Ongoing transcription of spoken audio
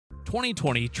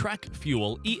2020 Trek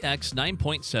Fuel EX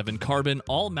 9.7 Carbon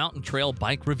All Mountain Trail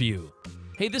Bike Review.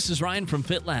 Hey, this is Ryan from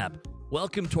FitLab.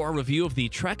 Welcome to our review of the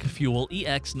Trek Fuel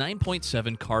EX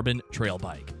 9.7 Carbon Trail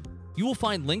Bike. You will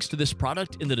find links to this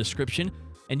product in the description,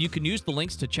 and you can use the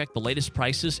links to check the latest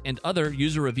prices and other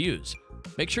user reviews.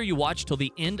 Make sure you watch till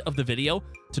the end of the video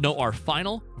to know our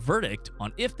final verdict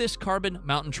on if this carbon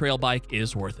mountain trail bike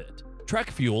is worth it. Trek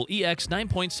Fuel EX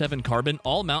 9.7 Carbon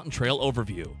All Mountain Trail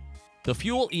Overview. The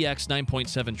Fuel EX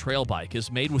 9.7 trail bike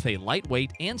is made with a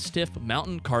lightweight and stiff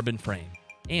mountain carbon frame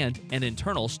and an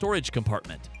internal storage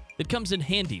compartment that comes in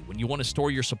handy when you want to store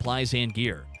your supplies and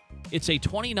gear. It's a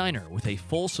 29er with a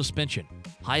full suspension,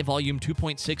 high-volume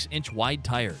 2.6-inch wide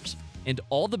tires, and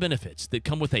all the benefits that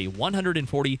come with a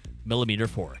 140mm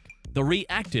fork. The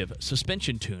reactive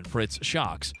suspension tune for its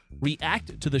shocks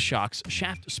react to the shock's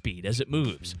shaft speed as it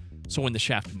moves. So when the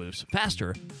shaft moves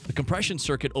faster, the compression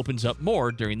circuit opens up more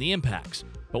during the impacts,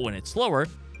 but when it's slower,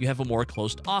 you have a more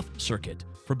closed-off circuit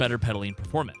for better pedaling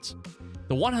performance.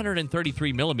 The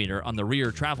 133mm on the rear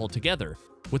travel together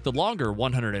with the longer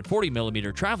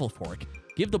 140mm travel fork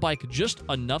give the bike just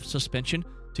enough suspension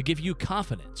to give you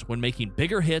confidence when making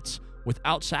bigger hits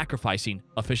without sacrificing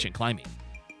efficient climbing.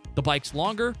 The bike's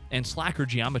longer and slacker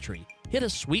geometry hit a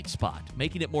sweet spot,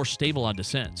 making it more stable on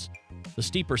descents. The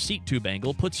steeper seat tube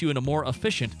angle puts you in a more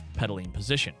efficient pedaling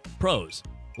position. Pros: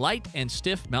 light and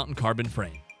stiff mountain carbon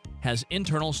frame. Has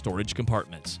internal storage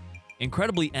compartments.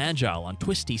 Incredibly agile on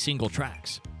twisty single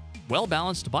tracks.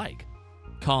 Well-balanced bike.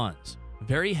 Cons: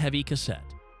 very heavy cassette.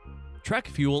 Trek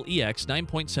Fuel EX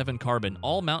 9.7 Carbon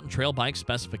All Mountain Trail Bike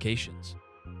Specifications.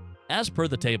 As per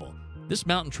the table, this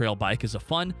mountain trail bike is a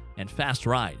fun and fast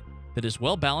ride that is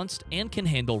well-balanced and can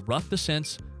handle rough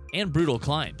descents and brutal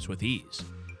climbs with ease.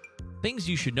 Things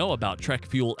you should know about Trek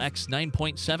Fuel EX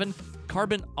 9.7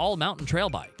 Carbon All Mountain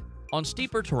Trail Bike. On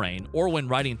steeper terrain or when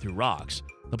riding through rocks,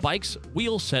 the bike's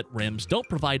wheel-set rims don't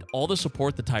provide all the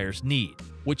support the tires need,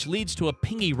 which leads to a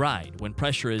pingy ride when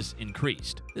pressure is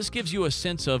increased. This gives you a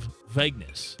sense of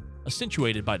vagueness,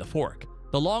 accentuated by the fork.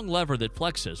 The long lever that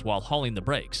flexes while hauling the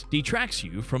brakes detracts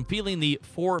you from feeling the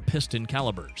 4-piston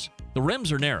calibers. The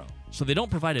rims are narrow, so they don't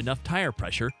provide enough tire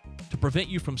pressure to prevent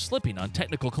you from slipping on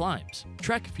technical climbs.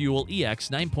 Trek Fuel EX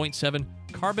 9.7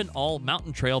 Carbon All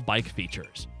Mountain Trail Bike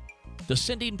features.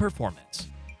 Descending performance.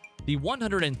 The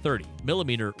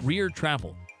 130mm rear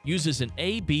travel uses an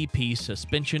ABP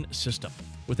suspension system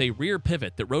with a rear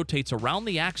pivot that rotates around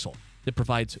the axle that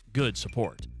provides good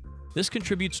support. This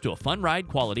contributes to a fun ride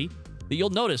quality that you'll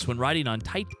notice when riding on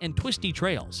tight and twisty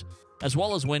trails, as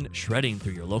well as when shredding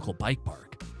through your local bike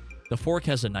park. The fork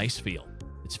has a nice feel.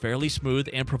 It's fairly smooth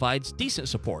and provides decent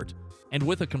support, and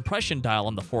with a compression dial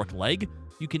on the fork leg,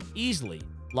 you can easily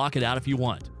lock it out if you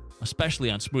want, especially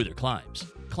on smoother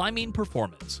climbs. Climbing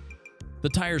performance. The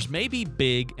tires may be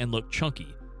big and look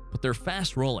chunky, but they're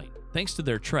fast-rolling thanks to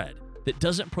their tread that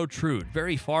doesn't protrude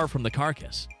very far from the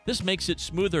carcass. This makes it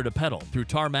smoother to pedal through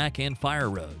tarmac and fire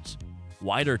roads.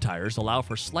 Wider tires allow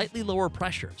for slightly lower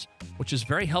pressures, which is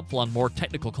very helpful on more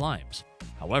technical climbs.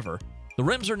 However, the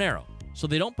rims are narrow, so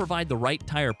they don't provide the right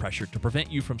tire pressure to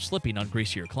prevent you from slipping on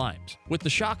greasier climbs. With the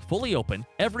shock fully open,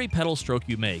 every pedal stroke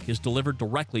you make is delivered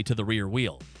directly to the rear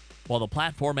wheel. While the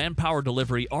platform and power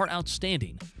delivery are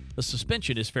outstanding, the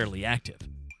suspension is fairly active.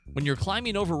 When you're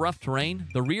climbing over rough terrain,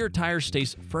 the rear tire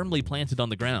stays firmly planted on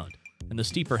the ground, and the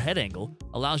steeper head angle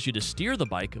allows you to steer the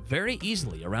bike very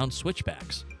easily around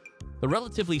switchbacks. The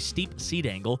relatively steep seat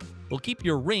angle will keep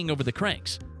your ring over the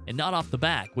cranks and not off the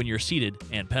back when you're seated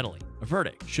and pedaling. A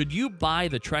verdict: should you buy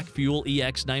the Trek Fuel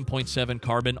EX 9.7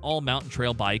 Carbon All Mountain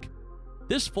Trail Bike?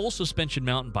 This full suspension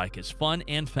mountain bike is fun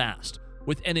and fast,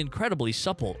 with an incredibly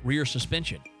supple rear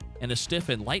suspension and a stiff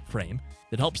and light frame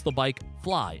that helps the bike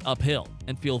fly uphill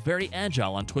and feel very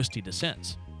agile on twisty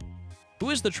descents. Who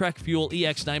is the Trek Fuel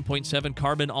EX 9.7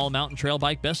 Carbon All Mountain Trail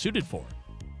Bike best suited for?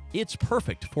 It's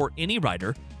perfect for any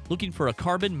rider looking for a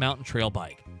carbon mountain trail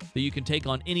bike that you can take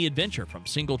on any adventure from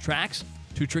single tracks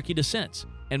to tricky descents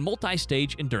and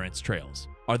multi-stage endurance trails.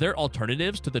 Are there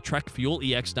alternatives to the Trek Fuel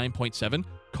EX 9.7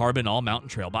 Carbon All Mountain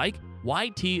Trail Bike?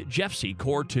 YT Jeffsy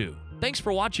Core 2. Thanks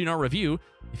for watching our review.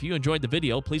 If you enjoyed the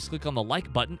video, please click on the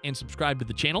like button and subscribe to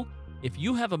the channel. If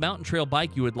you have a mountain trail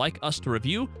bike you would like us to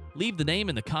review, leave the name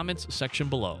in the comments section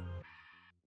below.